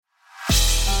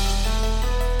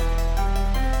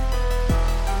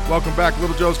Welcome back,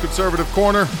 Little Joe's Conservative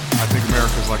Corner. I think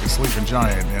America's like a sleeping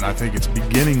giant, and I think it's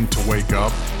beginning to wake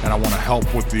up, and I want to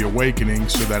help with the awakening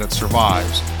so that it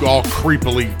survives. All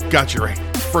creepily got your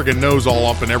friggin' nose all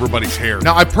up in everybody's hair.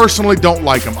 Now, I personally don't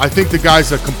like him. I think the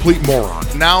guy's a complete moron.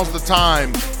 Now's the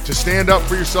time to stand up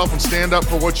for yourself and stand up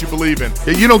for what you believe in.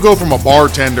 You don't go from a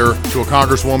bartender to a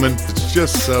congresswoman. It's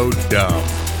just so dumb.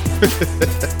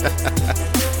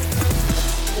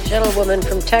 Gentlewoman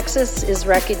from Texas is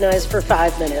recognized for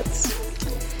 5 minutes.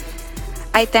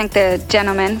 I thank the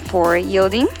gentleman for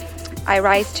yielding. I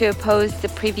rise to oppose the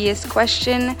previous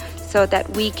question so that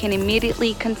we can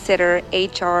immediately consider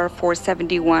H.R.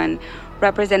 471,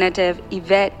 Representative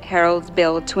Yvette Harold's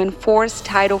bill to enforce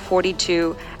Title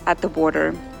 42 at the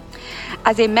border.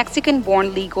 As a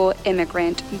Mexican-born legal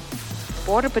immigrant,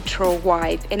 Border Patrol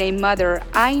wife, and a mother,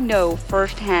 I know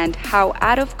firsthand how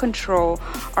out of control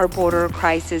our border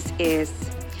crisis is.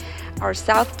 Our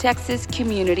South Texas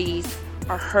communities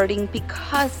are hurting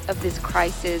because of this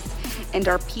crisis, and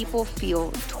our people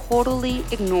feel totally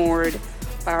ignored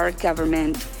by our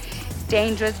government.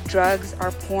 Dangerous drugs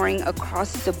are pouring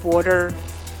across the border.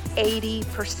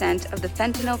 80% of the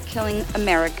fentanyl killing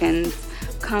Americans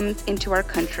comes into our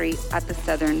country at the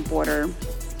southern border.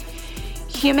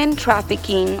 Human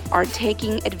trafficking are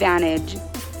taking advantage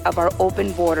of our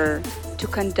open border to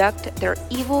conduct their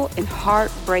evil and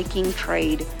heartbreaking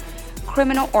trade.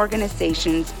 Criminal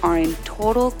organizations are in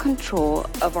total control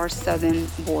of our southern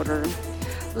border.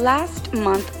 Last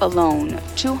month alone,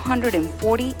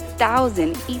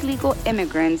 240,000 illegal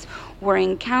immigrants were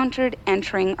encountered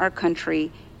entering our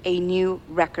country, a new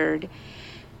record.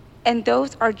 And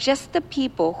those are just the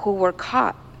people who were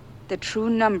caught. The true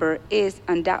number is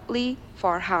undoubtedly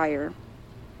far higher.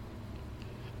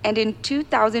 And in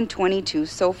 2022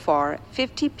 so far,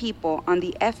 50 people on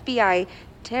the FBI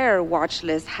terror watch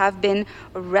list have been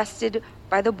arrested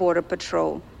by the Border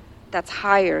Patrol. That's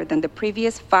higher than the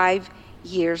previous 5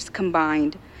 years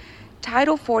combined.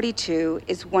 Title 42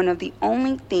 is one of the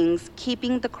only things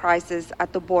keeping the crisis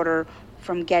at the border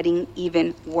from getting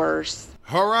even worse.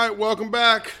 All right, welcome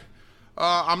back.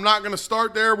 I'm not going to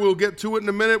start there. We'll get to it in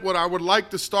a minute. What I would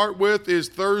like to start with is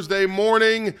Thursday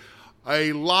morning.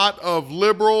 A lot of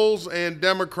liberals and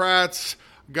Democrats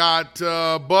got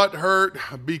butt hurt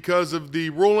because of the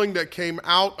ruling that came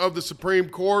out of the Supreme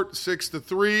Court,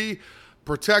 6-3,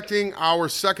 protecting our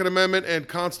Second Amendment and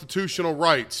constitutional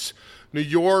rights. New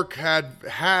York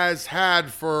has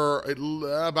had for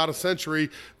about a century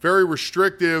very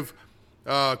restrictive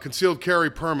concealed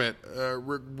carry permit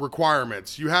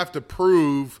requirements. You have to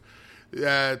prove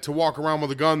to walk around with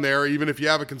a gun there, even if you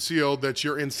have it concealed, that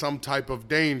you're in some type of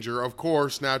danger. Of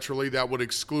course, naturally, that would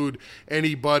exclude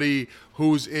anybody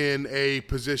who's in a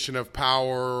position of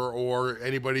power or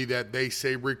anybody that they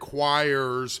say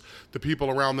requires the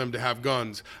people around them to have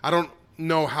guns. I don't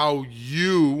know how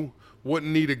you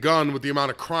wouldn't need a gun with the amount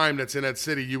of crime that's in that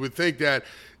city. You would think that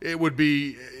it would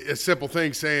be a simple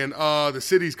thing saying, the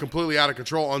city's completely out of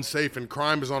control, unsafe, and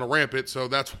crime is on a rampant, so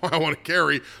that's why I want to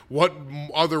carry. What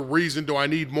other reason do I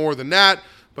need more than that?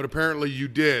 But apparently you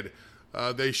did.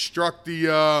 They struck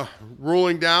the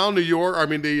ruling down, the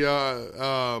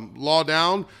law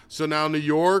down, so now New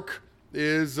York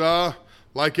is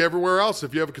like everywhere else.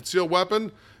 If you have a concealed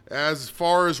weapon, as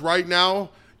far as right now,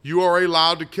 you are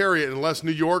allowed to carry it unless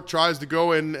New York tries to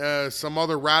go in some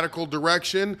other radical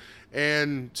direction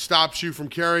and stops you from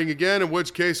carrying again, in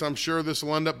which case I'm sure this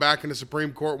will end up back in the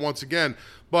Supreme Court once again.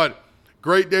 But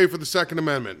great day for the Second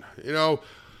Amendment. You know,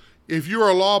 if you're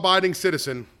a law-abiding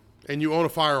citizen and you own a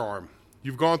firearm,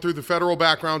 you've gone through the federal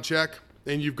background check,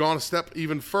 and you've gone a step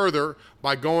even further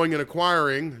by going and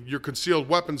acquiring your concealed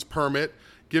weapons permit,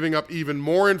 giving up even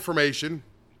more information,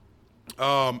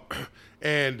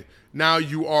 and now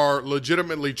you are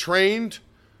legitimately trained.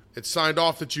 It's signed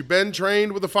off that you've been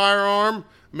trained with a firearm.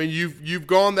 I mean, you've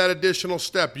gone that additional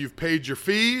step. You've paid your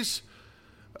fees.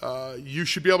 You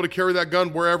should be able to carry that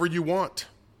gun wherever you want.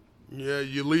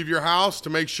 You leave your house to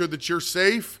make sure that you're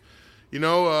safe. You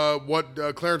know,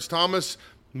 what Clarence Thomas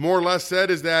more or less said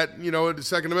is that, you know, the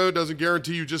Second Amendment doesn't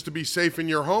guarantee you just to be safe in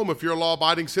your home. If you're a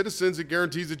law-abiding citizen, it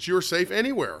guarantees that you're safe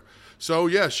anywhere. So,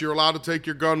 yes, you're allowed to take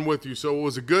your gun with you. So it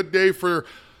was a good day for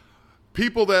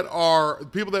people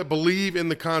that believe in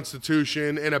the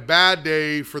Constitution, and a bad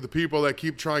day for the people that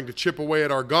keep trying to chip away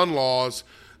at our gun laws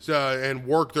and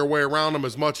work their way around them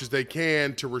as much as they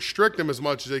can to restrict them as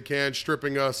much as they can,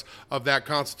 stripping us of that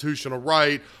constitutional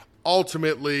right,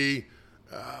 ultimately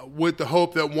with the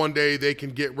hope that one day they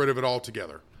can get rid of it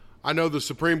altogether. I know the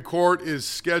Supreme Court is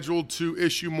scheduled to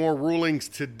issue more rulings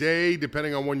today,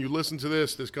 depending on when you listen to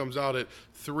this. This comes out at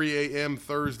 3 a.m.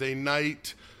 Thursday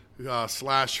night.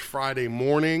 / Friday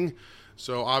morning.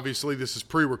 So obviously this is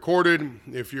pre-recorded.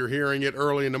 If you're hearing it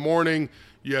early in the morning,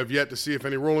 you have yet to see if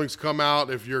any rulings come out.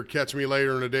 If you're catching me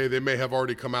later in the day, they may have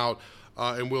already come out,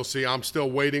 and we'll see. I'm still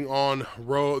waiting on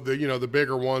the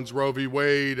bigger ones, Roe v.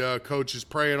 Wade, coaches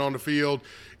praying on the field,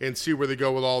 and see where they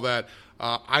go with all that.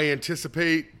 I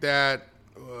anticipate that,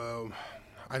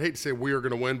 I'd hate to say we are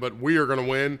going to win, but we are going to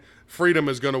win. Freedom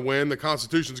is going to win. The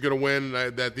Constitution is going to win,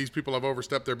 that these people have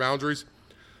overstepped their boundaries.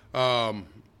 I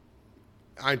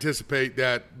anticipate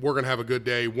that we're going to have a good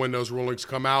day when those rulings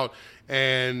come out,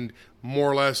 and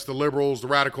more or less the liberals, the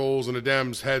radicals, and the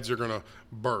Dems' heads are going to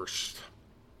burst.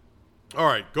 All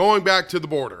right, going back to the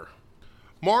border.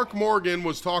 Mark Morgan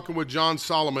was talking with John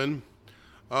Solomon,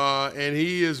 and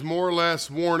he is more or less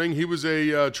warning. He was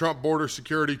a Trump border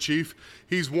security chief.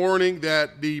 He's warning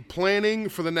that the planning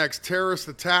for the next terrorist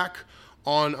attack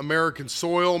on American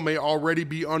soil may already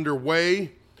be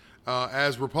underway,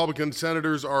 as Republican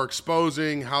senators are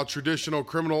exposing how traditional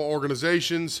criminal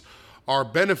organizations are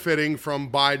benefiting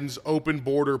from Biden's open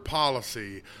border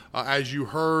policy. As you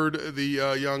heard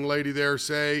the young lady there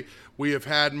say, we have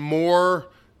had more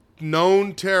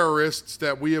known terrorists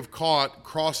that we have caught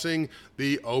crossing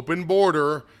the open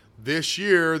border this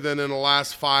year than in the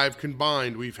last 5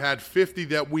 combined. We've had 50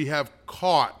 that we have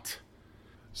caught.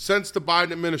 Since the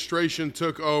Biden administration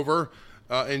took over,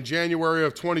 from January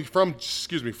of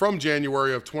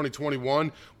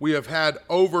 2021, we have had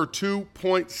over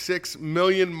 2.6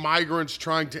 million migrants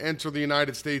trying to enter the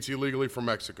United States illegally from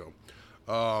Mexico.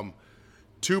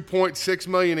 2.6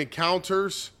 million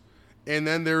encounters, and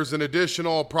then there's an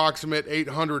additional approximate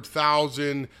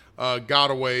 800,000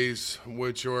 gotaways,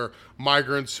 which are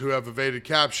migrants who have evaded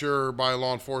capture by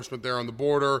law enforcement there on the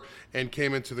border and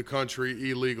came into the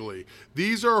country illegally.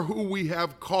 These are who we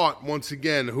have caught, once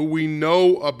again, who we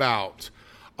know about.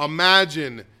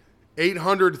 Imagine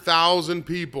 800,000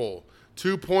 people,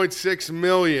 2.6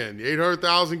 million,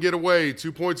 800,000 get away,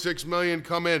 2.6 million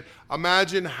come in.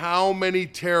 Imagine how many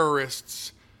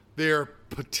terrorists there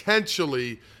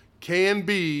potentially can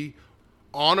be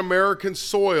on American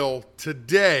soil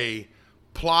today,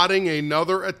 plotting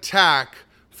another attack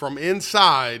from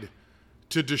inside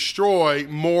to destroy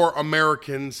more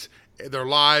Americans, their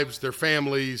lives, their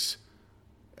families.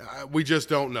 We just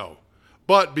don't know.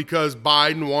 But because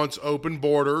Biden wants open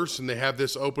borders, and they have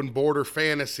this open border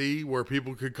fantasy where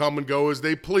people could come and go as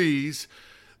they please,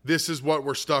 this is what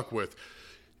we're stuck with.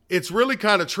 It's really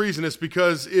kind of treasonous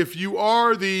because if you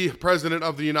are the president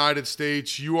of the United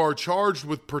States, you are charged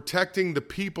with protecting the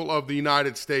people of the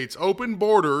United States. Open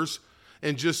borders,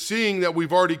 and just seeing that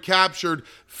we've already captured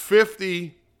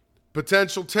 50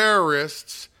 potential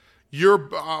terrorists,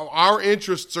 our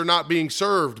interests are not being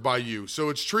served by you. So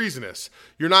it's treasonous.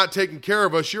 You're not taking care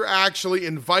of us. You're actually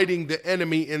inviting the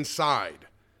enemy inside.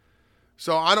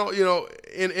 So I don't,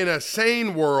 in a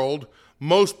sane world,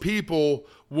 most people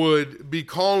would be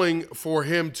calling for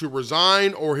him to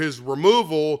resign or his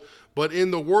removal. But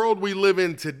in the world we live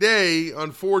in today,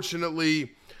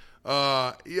 unfortunately,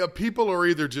 people are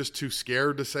either just too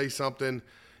scared to say something.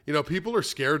 People are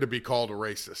scared to be called a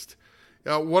racist.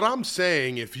 What I'm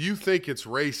saying, if you think it's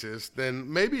racist,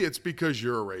 then maybe it's because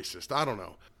you're a racist. I don't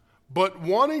know. But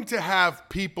wanting to have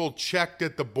people checked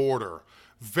at the border,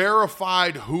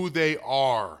 verified who they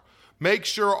are, make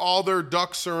sure all their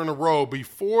ducks are in a row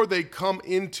before they come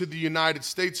into the United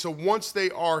States. So once they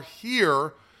are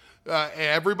here,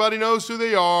 everybody knows who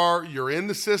they are. You're in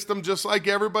the system just like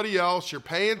everybody else. You're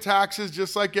paying taxes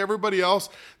just like everybody else.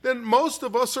 Then most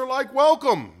of us are like,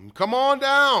 welcome, come on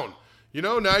down.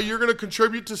 Now you're going to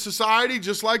contribute to society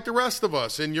just like the rest of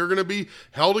us, and you're going to be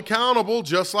held accountable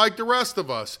just like the rest of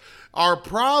us. Our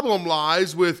problem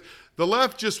lies with the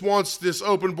left just wants this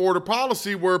open border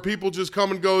policy where people just come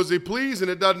and go as they please,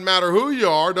 and it doesn't matter who you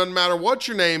are, doesn't matter what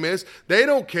your name is. They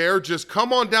don't care. Just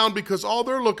come on down because all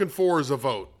they're looking for is a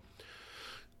vote.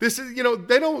 This is,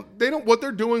 they don't, what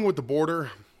they're doing with the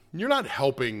border, you're not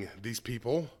helping these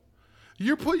people.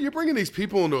 You're bringing these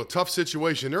people into a tough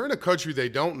situation. They're in a country they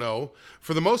don't know,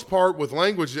 for the most part with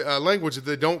language that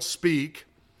they don't speak,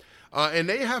 and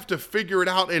they have to figure it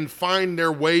out and find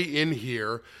their way in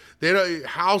here.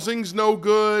 Housing's no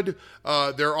good.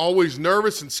 They're always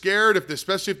nervous and scared,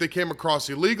 especially if they came across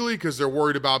illegally, because they're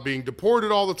worried about being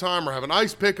deported all the time or having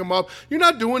ICE pick them up. You're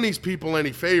not doing these people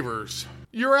any favors.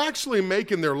 You're actually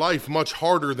making their life much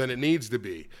harder than it needs to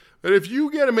be. But if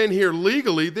you get them in here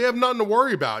legally, they have nothing to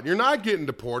worry about. You're not getting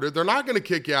deported. They're not going to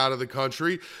kick you out of the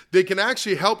country. They can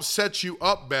actually help set you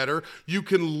up better. You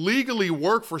can legally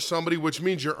work for somebody, which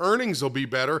means your earnings will be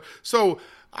better. So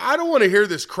I don't want to hear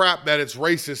this crap that it's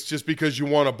racist just because you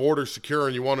want a border secure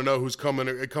and you want to know who's coming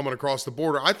across the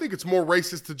border. I think it's more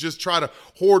racist to just try to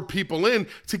hoard people in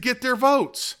to get their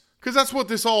votes. Because that's what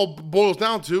this all boils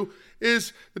down to,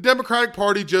 is the Democratic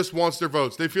Party just wants their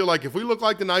votes. They feel like if we look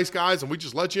like the nice guys and we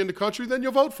just let you in the country, then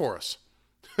you'll vote for us.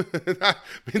 I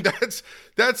mean, that's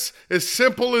as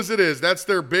simple as it is. That's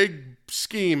their big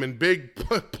scheme and big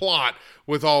plot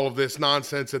with all of this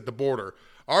nonsense at the border.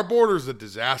 Our border is a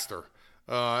disaster.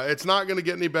 It's not going to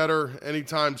get any better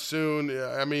anytime soon.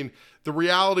 I mean, the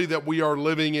reality that we are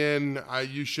living in,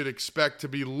 you should expect to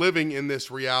be living in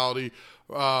this reality,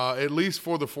 at least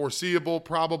for the foreseeable,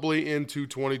 probably into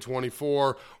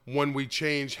 2024 when we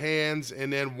change hands.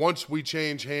 And then once we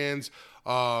change hands,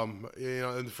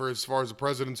 and for as far as the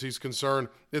presidency is concerned,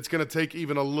 it's going to take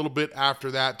even a little bit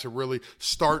after that to really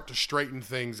start to straighten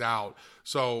things out.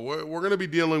 So we're going to be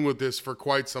dealing with this for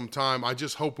quite some time. I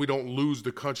just hope we don't lose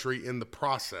the country in the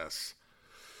process.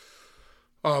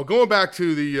 Going back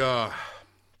to the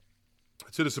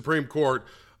Supreme Court,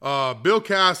 Bill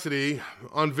Cassidy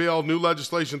unveiled new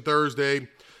legislation Thursday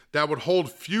that would hold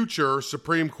future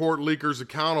Supreme Court leakers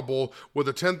accountable with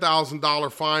a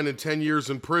 $10,000 fine and 10 years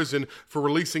in prison for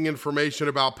releasing information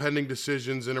about pending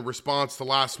decisions in a response to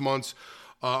last month's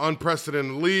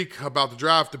unprecedented leak about the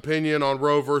draft opinion on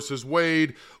Roe versus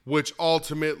Wade, which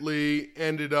ultimately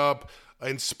ended up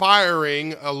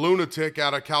inspiring a lunatic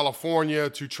out of California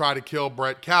to try to kill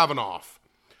Brett Kavanaugh.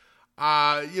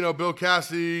 Bill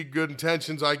Cassidy, good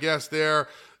intentions, I guess, there.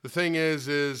 The thing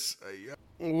is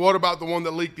what about the one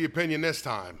that leaked the opinion this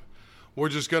time? We're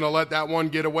just going to let that one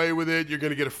get away with it. You're going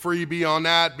to get a freebie on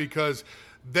that because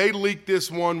they leaked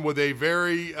this one with a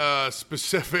very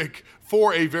specific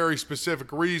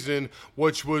reason,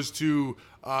 which was to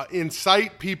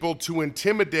incite people to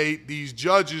intimidate these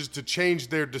judges to change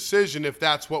their decision if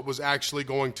that's what was actually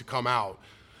going to come out.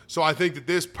 So I think that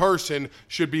this person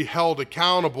should be held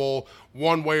accountable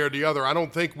one way or the other. I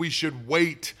don't think we should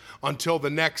wait until the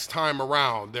next time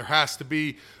around. There has to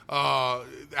be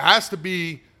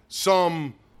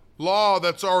some law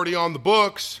that's already on the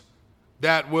books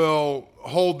that will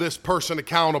hold this person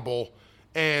accountable,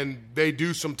 and they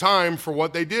do some time for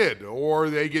what they did, or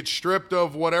they get stripped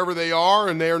of whatever they are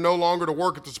and they are no longer to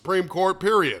work at the Supreme Court,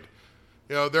 period.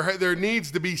 There needs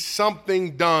to be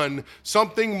something done,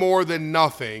 something more than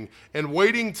nothing, and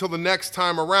waiting till the next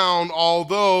time around,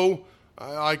 although,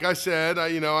 like I said,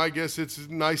 I guess it's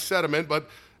a nice sentiment, but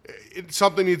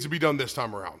something needs to be done this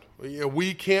time around.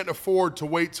 We can't afford to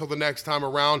wait till the next time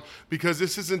around because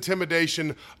this is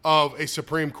intimidation of a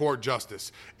Supreme Court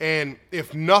justice. And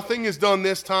if nothing is done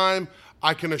this time,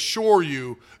 I can assure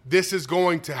you this is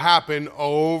going to happen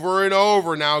over and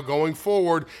over now going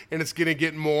forward, and it's going to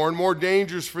get more and more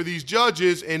dangerous for these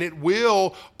judges, and it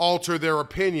will alter their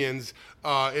opinions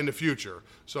in the future.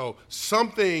 So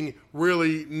something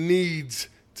really needs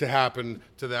to happen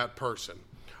to that person.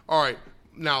 All right,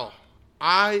 now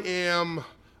I am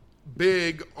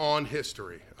big on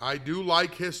history. I do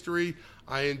like history.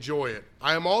 I enjoy it.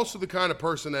 I am also the kind of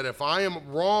person that if I am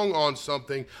wrong on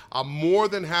something, I'm more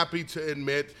than happy to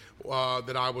admit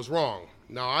that I was wrong.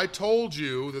 Now, I told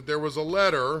you that there was a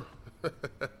letter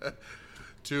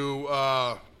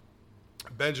to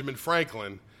Benjamin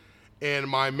Franklin, and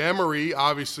my memory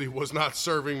obviously was not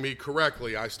serving me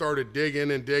correctly. I started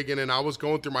digging, and I was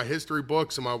going through my history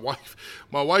books, and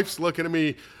my wife's looking at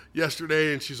me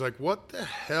yesterday, and she's like, "What the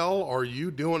hell are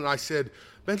you doing?" And I said,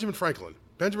 Benjamin Franklin.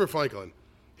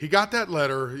 He got that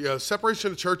letter,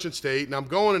 separation of church and state, and I'm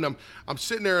going and I'm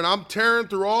sitting there and I'm tearing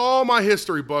through all my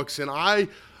history books, and I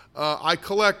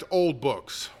collect old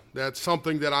books. That's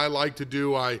something that I like to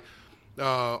do.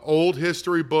 Old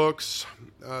history books,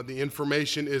 the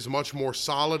information is much more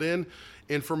solid in.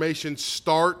 Information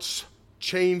starts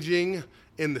changing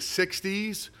in the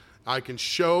 60s. I can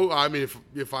show,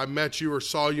 if I met you or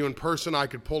saw you in person, I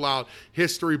could pull out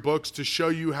history books to show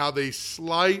you how they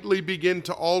slightly begin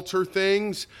to alter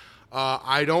things.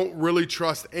 I don't really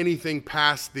trust anything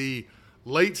past the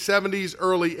late 70s,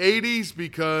 early 80s,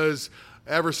 because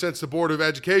ever since the Board of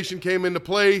Education came into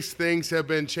place, things have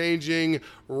been changing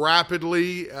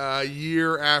rapidly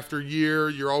year after year.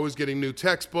 You're always getting new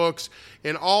textbooks,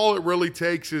 and all it really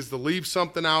takes is to leave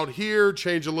something out here,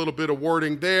 change a little bit of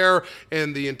wording there,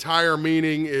 and the entire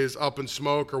meaning is up in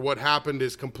smoke, or what happened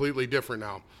is completely different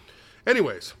now.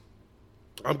 Anyways,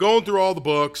 I'm going through all the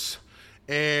books,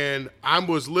 and I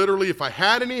was literally, if I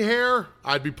had any hair,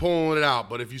 I'd be pulling it out.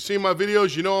 But if you see my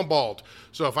videos, you know I'm bald.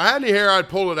 So if I had any hair, I'd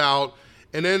pull it out.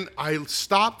 And then I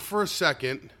stopped for a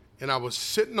second, and I was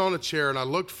sitting on a chair, and I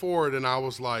looked forward, and I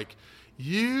was like,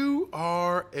 "You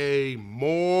are a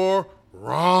moron."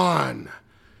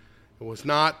 It was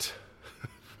not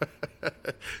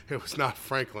it was not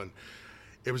Franklin.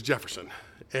 It was Jefferson.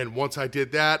 And once I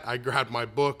did that, I grabbed my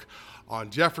book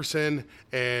on Jefferson,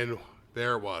 and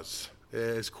there it was.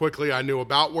 As quickly I knew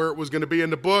about where it was going to be in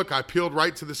the book, I peeled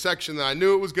right to the section that I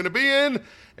knew it was going to be in,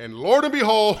 and Lord and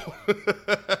behold,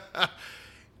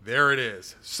 there it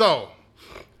is. So,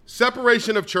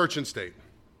 separation of church and state.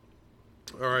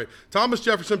 All right. Thomas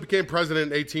Jefferson became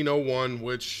president in 1801,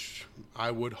 which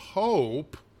I would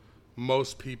hope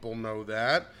most people know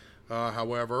that.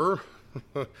 However,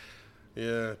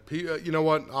 yeah, you know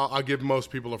what? I'll give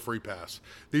most people a free pass.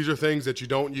 These are things that you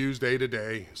don't use day to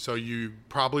day, so you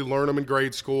probably learn them in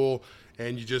grade school,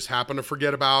 and you just happen to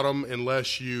forget about them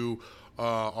unless you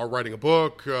are writing a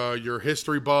book, you're a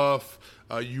history buff,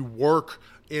 you work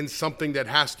in something that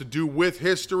has to do with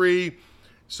history,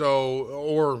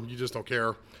 or you just don't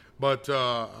care. But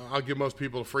I'll give most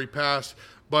people a free pass.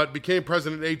 But became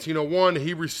president in 1801.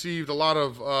 He received a lot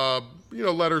of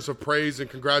letters of praise and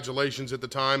congratulations at the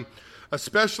time,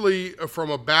 especially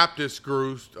from a Baptist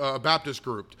group.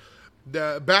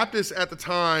 The Baptist at the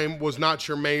time was not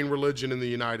your main religion in the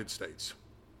United States.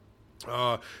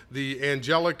 The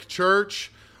Angelic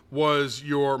Church was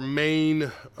your main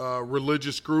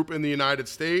religious group in the United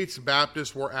States.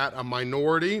 Baptists were at a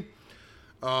minority.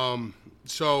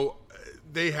 So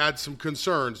they had some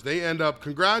concerns. They end up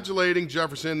congratulating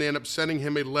Jefferson. They end up sending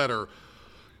him a letter.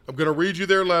 I'm going to read you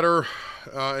their letter,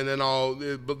 and then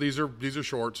but these are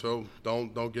short, so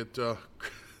don't get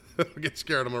get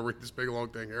scared. I'm going to read this big long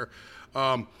thing here.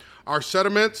 Our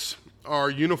sentiments are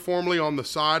uniformly on the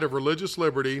side of religious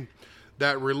liberty,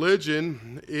 that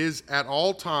religion is at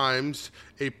all times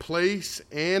a place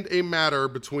and a matter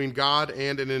between God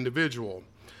and an individual,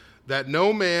 that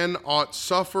no man ought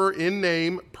suffer in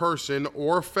name, person,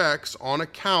 or effects on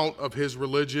account of his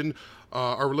religion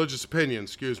or religious opinion,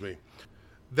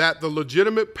 that the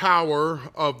legitimate power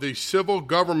of the civil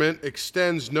government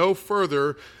extends no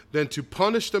further than to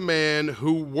punish the man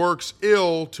who works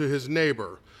ill to his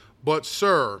neighbor. But,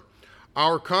 sir,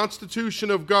 our constitution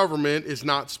of government is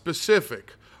not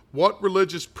specific. What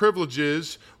religious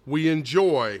privileges we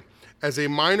enjoy as a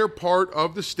minor part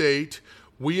of the state,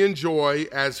 we enjoy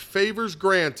as favors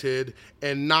granted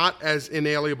and not as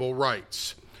inalienable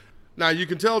rights. Now, you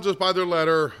can tell just by their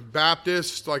letter,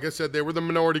 Baptists, like I said, they were the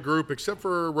minority group, except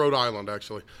for Rhode Island,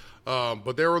 actually.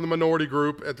 But they were the minority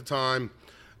group at the time.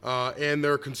 And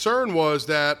their concern was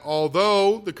that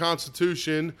although the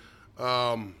Constitution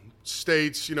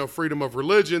states, freedom of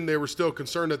religion, they were still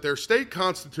concerned that their state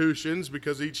constitutions,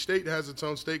 because each state has its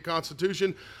own state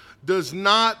constitution, does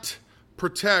not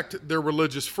protect their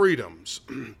religious freedoms.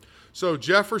 So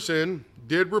Jefferson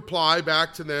did reply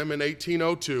back to them in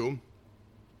 1802,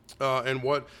 and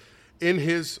what in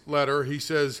his letter he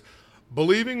says,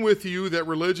 believing with you that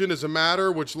religion is a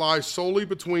matter which lies solely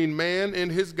between man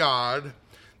and his God,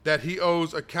 that he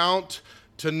owes account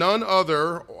to none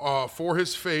other for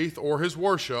his faith or his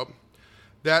worship,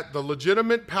 that the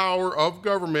legitimate power of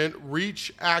government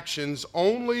reach actions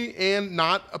only and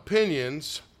not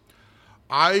opinions,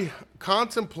 I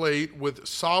contemplate with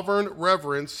sovereign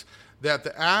reverence that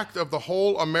the act of the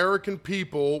whole American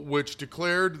people which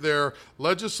declared their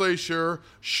legislature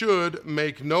should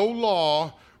make no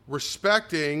law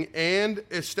respecting and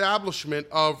establishment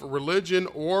of religion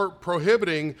or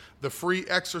prohibiting the free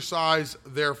exercise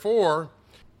therefore.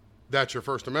 That's your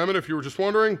First Amendment, if you were just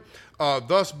wondering.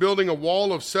 Thus building a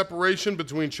wall of separation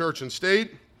between church and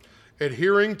state,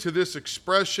 adhering to this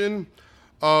expression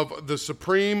of the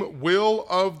supreme will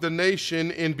of the nation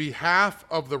in behalf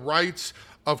of the rights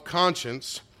of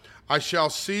conscience, I shall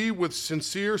see with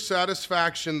sincere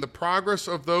satisfaction the progress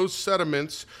of those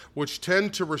sentiments which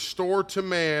tend to restore to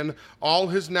man all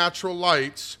his natural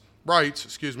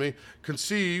rights,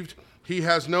 conceived he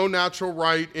has no natural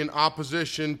right in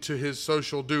opposition to his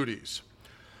social duties.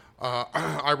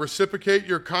 I reciprocate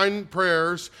your kind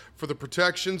prayers for the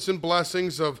protections and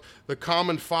blessings of the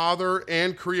common Father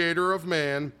and Creator of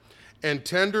man, and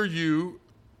tender you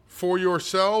for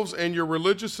yourselves and your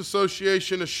religious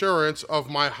association assurance of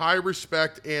my high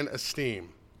respect and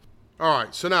esteem. All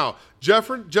right, so now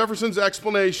Jefferson's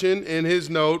explanation in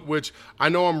his note, which I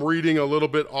know I'm reading a little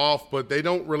bit off, but they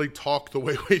don't really talk the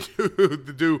way we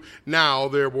do now.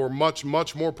 They were much,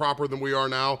 much more proper than we are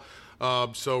now.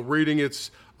 So reading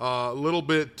it's a little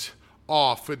bit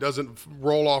off. It doesn't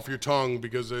roll off your tongue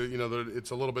because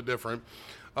it's a little bit different.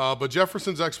 But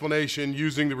Jefferson's explanation,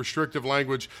 using the restrictive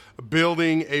language,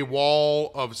 building a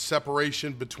wall of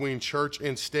separation between church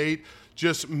and state,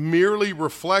 just merely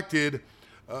reflected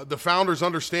the founders'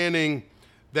 understanding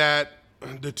that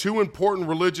the two important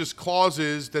religious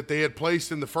clauses that they had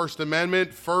placed in the First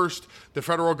Amendment. First, the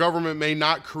federal government may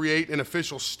not create an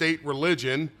official state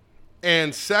religion.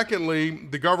 And secondly,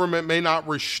 the government may not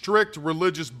restrict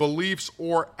religious beliefs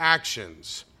or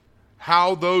actions.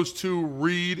 How those two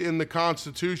read in the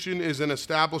Constitution is an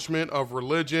establishment of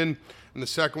religion, and the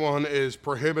second one is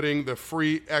prohibiting the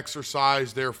free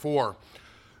exercise therefor.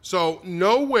 So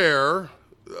nowhere,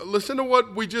 listen to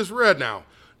what we just read now,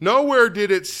 nowhere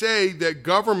did it say that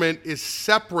government is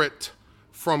separate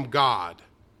from God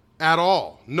at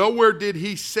all. Nowhere did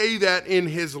he say that in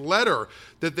his letter,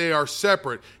 that they are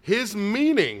separate. His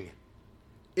meaning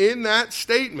in that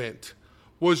statement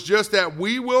was just that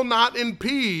we will not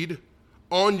impede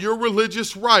on your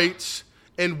religious rights,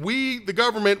 and we, the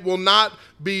government, will not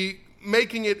be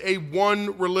making it a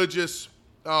one religious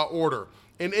order.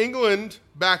 In England,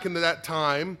 back in that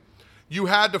time, you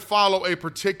had to follow a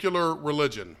particular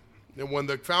religion. And when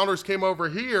the founders came over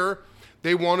here,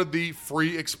 they wanted the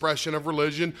free expression of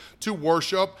religion to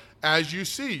worship as you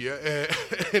see.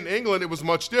 In England, it was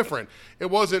much different. It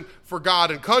wasn't for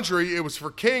God and country. It was for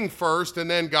king first, and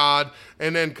then God,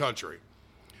 and then country.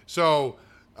 So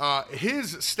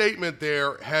his statement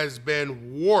there has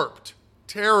been warped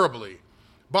terribly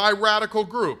by radical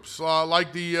groups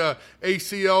like the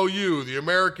ACLU, the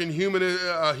American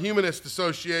Humanist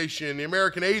Association, the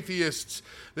American Atheists.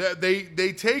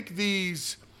 They take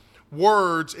these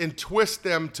words and twist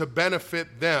them to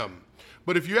benefit them.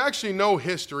 But if you actually know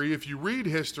history, if you read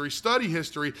history, study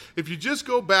history, if you just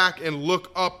go back and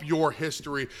look up your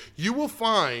history, you will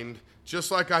find, just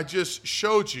like I just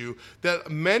showed you, that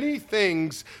many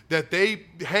things that they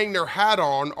hang their hat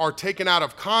on are taken out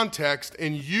of context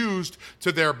and used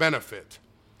to their benefit.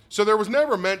 So there was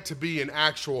never meant to be an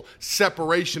actual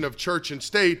separation of church and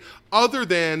state, other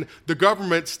than the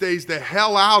government stays the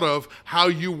hell out of how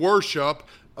you worship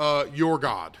your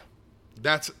God.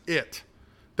 That's it.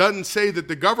 Doesn't say that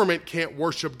the government can't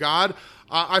worship God.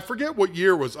 I forget what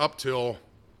year was up till.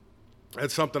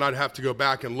 That's something I'd have to go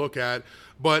back and look at.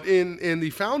 But in the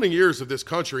founding years of this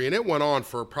country, and it went on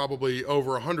for probably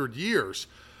over 100 years,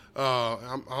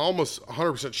 I'm almost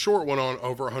 100% sure it went on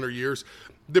over 100 years,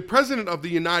 the President of the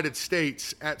United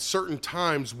States at certain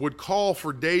times would call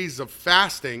for days of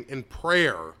fasting and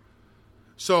prayer.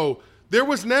 So there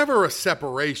was never a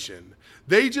separation.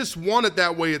 They just want it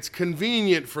that way. It's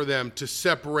convenient for them to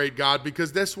separate God,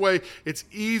 because this way it's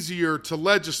easier to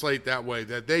legislate that way,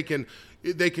 that they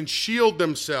can shield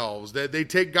themselves, that they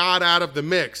take God out of the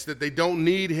mix, that they don't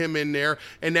need him in there,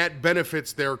 and that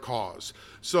benefits their cause.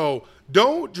 So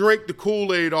don't drink the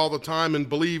Kool-Aid all the time and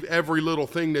believe every little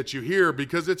thing that you hear,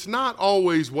 because it's not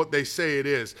always what they say it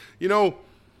is. You know,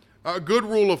 a good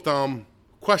rule of thumb,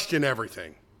 question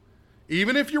everything.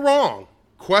 Even if you're wrong,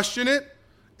 question it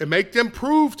and make them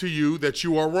prove to you that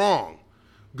you are wrong.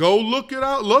 Go look it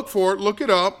out, look for it, look it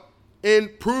up,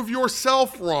 and prove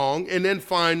yourself wrong, and then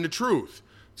find the truth.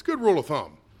 It's a good rule of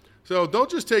thumb. So don't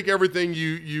just take everything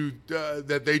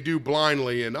that they do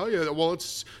blindly and, oh yeah, well,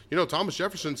 it's, Thomas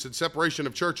Jefferson said separation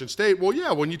of church and state. Well,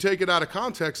 yeah, when you take it out of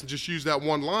context and just use that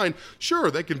one line,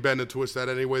 sure, they can bend and twist that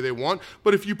any way they want.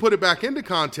 But if you put it back into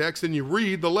context and you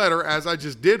read the letter, as I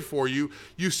just did for you,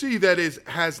 you see that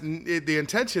the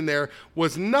intention there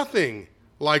was nothing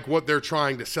like what they're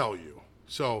trying to sell you.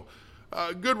 So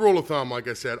good rule of thumb, like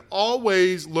I said,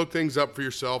 always look things up for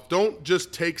yourself. Don't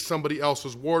just take somebody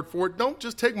else's word for it. Don't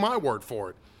just take my word for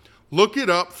it. Look it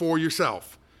up for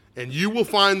yourself, and you will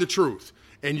find the truth,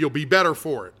 and you'll be better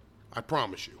for it. I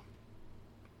promise you.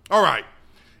 All right,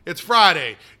 it's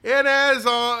Friday, and as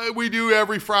we do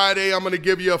every Friday, I'm going to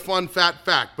give you a fun fat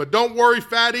fact. But don't worry,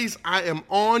 fatties, I am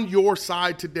on your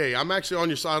side today. I'm actually on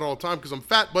your side all the time because I'm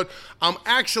fat, but I'm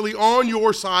actually on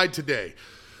your side today.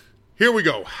 Here we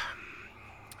go.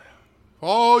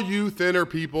 All you thinner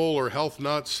people or health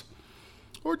nuts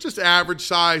or just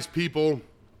average-sized people,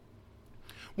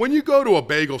 when you go to a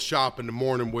bagel shop in the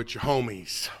morning with your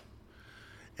homies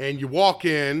and you walk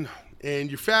in and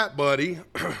your fat buddy,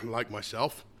 like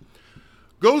myself,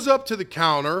 goes up to the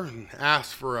counter and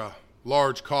asks for a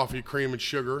large coffee, cream, and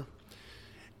sugar,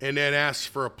 and then asks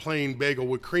for a plain bagel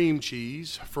with cream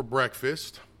cheese for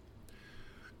breakfast,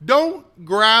 don't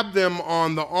grab them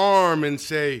on the arm and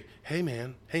say, hey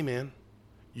man,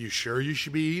 you sure you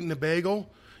should be eating a bagel?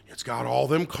 It's got all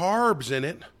them carbs in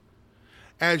it.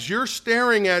 As you're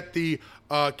staring at the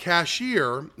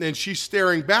cashier and she's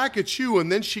staring back at you, and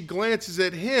then she glances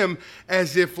at him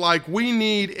as if like we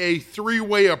need a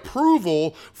three-way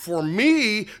approval for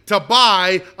me to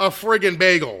buy a friggin'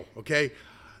 bagel, okay?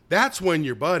 That's when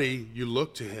your buddy, you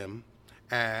look to him,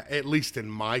 at least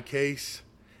in my case,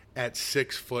 at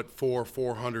 6'4",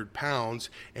 400 pounds,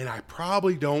 and I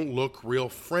probably don't look real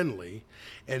friendly.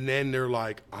 And then they're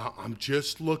like, I'm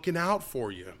just looking out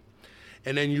for you.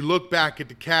 And then you look back at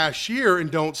the cashier and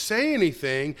don't say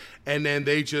anything, and then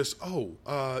they just, that'll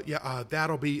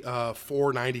be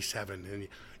 $4.97, and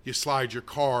you slide your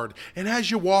card. And as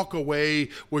you walk away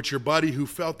with your buddy who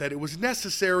felt that it was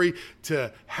necessary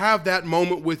to have that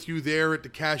moment with you there at the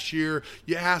cashier,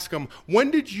 you ask them, when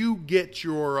did you get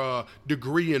your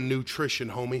degree in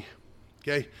nutrition, homie?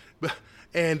 Okay?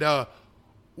 And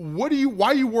why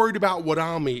are you worried about what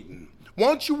I'm eating? Why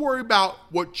don't you worry about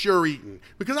what you're eating?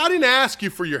 Because I didn't ask you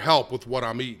for your help with what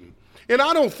I'm eating. And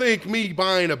I don't think me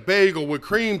buying a bagel with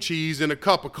cream cheese and a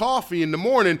cup of coffee in the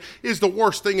morning is the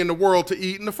worst thing in the world to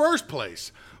eat in the first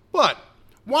place. But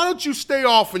why don't you stay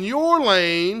off in your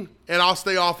lane and I'll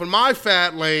stay off in my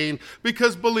fat lane?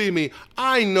 Because believe me,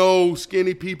 I know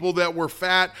skinny people that were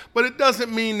fat, but it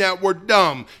doesn't mean that we're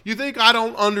dumb. You think I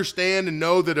don't understand and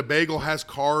know that a bagel has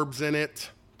carbs in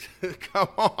it? Come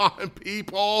on,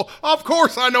 people. Of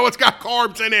course I know it's got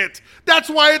carbs in it. That's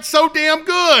why it's so damn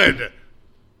good.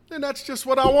 And that's just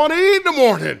what I want to eat in the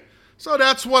morning. So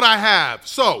that's what I have.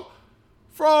 So,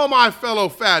 for all my fellow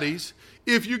fatties,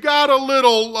 if you got a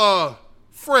little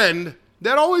friend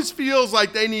that always feels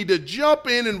like they need to jump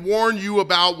in and warn you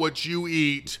about what you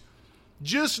eat,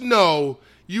 just know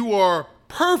you are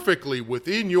perfectly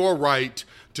within your right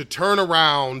to turn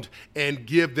around and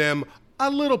give them a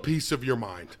little piece of your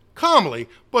mind. Calmly,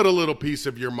 but a little piece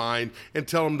of your mind, and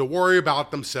tell them to worry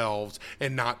about themselves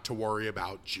and not to worry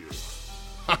about you.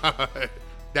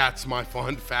 That's my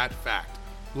fun fat fact.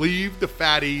 Leave the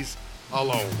fatties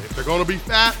alone. If they're going to be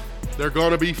fat, they're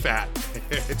going to be fat.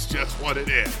 It's just what it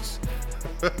is.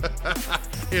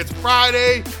 It's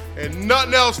Friday and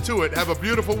nothing else to it. Have a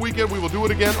beautiful weekend. We will do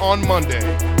it again on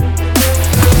Monday.